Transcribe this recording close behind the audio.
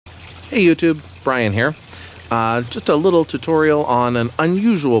Hey YouTube, Brian here. Just a little tutorial on an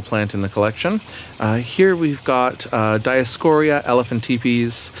unusual plant in the collection. Here we've got Dioscorea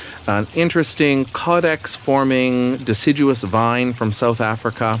elephantipes, an interesting caudex forming deciduous vine from South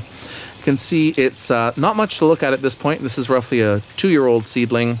Africa. You can see it's not much to look at this point. This is roughly a 2-year-old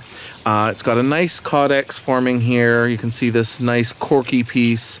seedling. It's got a nice caudex forming here. You can see this nice corky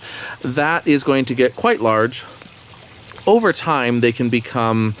piece. That is going to get quite large. Over time, they can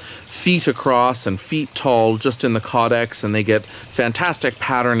become feet across and feet tall just in the caudex, and they get fantastic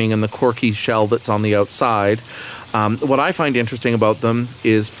patterning in the corky shell that's on the outside. What I find interesting about them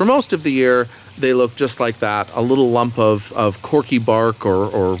is for most of the year, they look just like that, a little lump of corky bark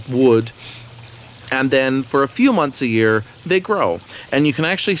or wood. And then for a few months a year, they grow. And you can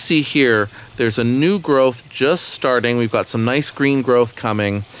actually see here, there's a new growth just starting. We've got some nice green growth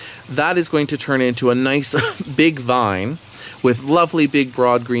coming. That is going to turn into a nice big vine with lovely big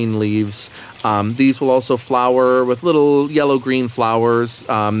broad green leaves. These will also flower with little yellow-green flowers.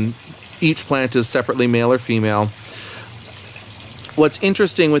 Each plant is separately male or female. What's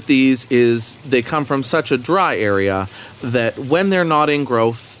interesting with these is they come from such a dry area that when they're not in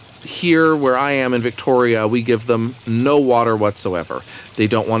growth, here where I am in Victoria, we give them no water whatsoever. They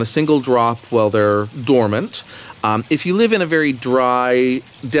don't want a single drop while they're dormant. If you live in a very dry,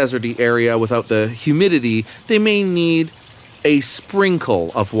 deserty area without the humidity, they may need a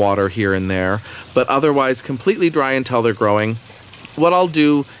sprinkle of water here and there, but otherwise completely dry until they're growing. What I'll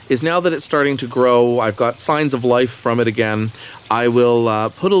do is, now that it's starting to grow, I've got signs of life from it again, I will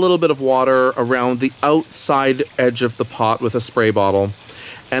put a little bit of water around the outside edge of the pot with a spray bottle.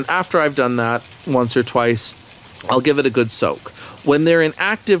 And after I've done that once or twice, I'll give it a good soak. When they're in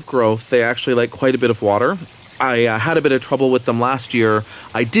active growth, they actually like quite a bit of water. I had a bit of trouble with them last year.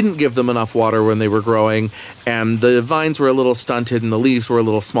 I didn't give them enough water when they were growing, and the vines were a little stunted and the leaves were a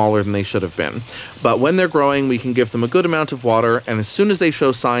little smaller than they should have been. But when they're growing, we can give them a good amount of water, and as soon as they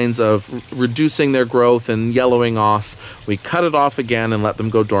show signs of reducing their growth and yellowing off, we cut it off again and let them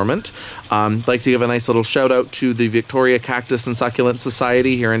go dormant. I'd like to give a nice little shout out to the Victoria Cactus and Succulent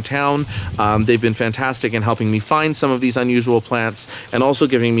Society here in town. They've been fantastic in helping me find some of these unusual plants and also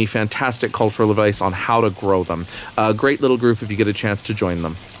giving me fantastic cultural advice on how to grow them. A great little group if you get a chance to join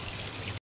them.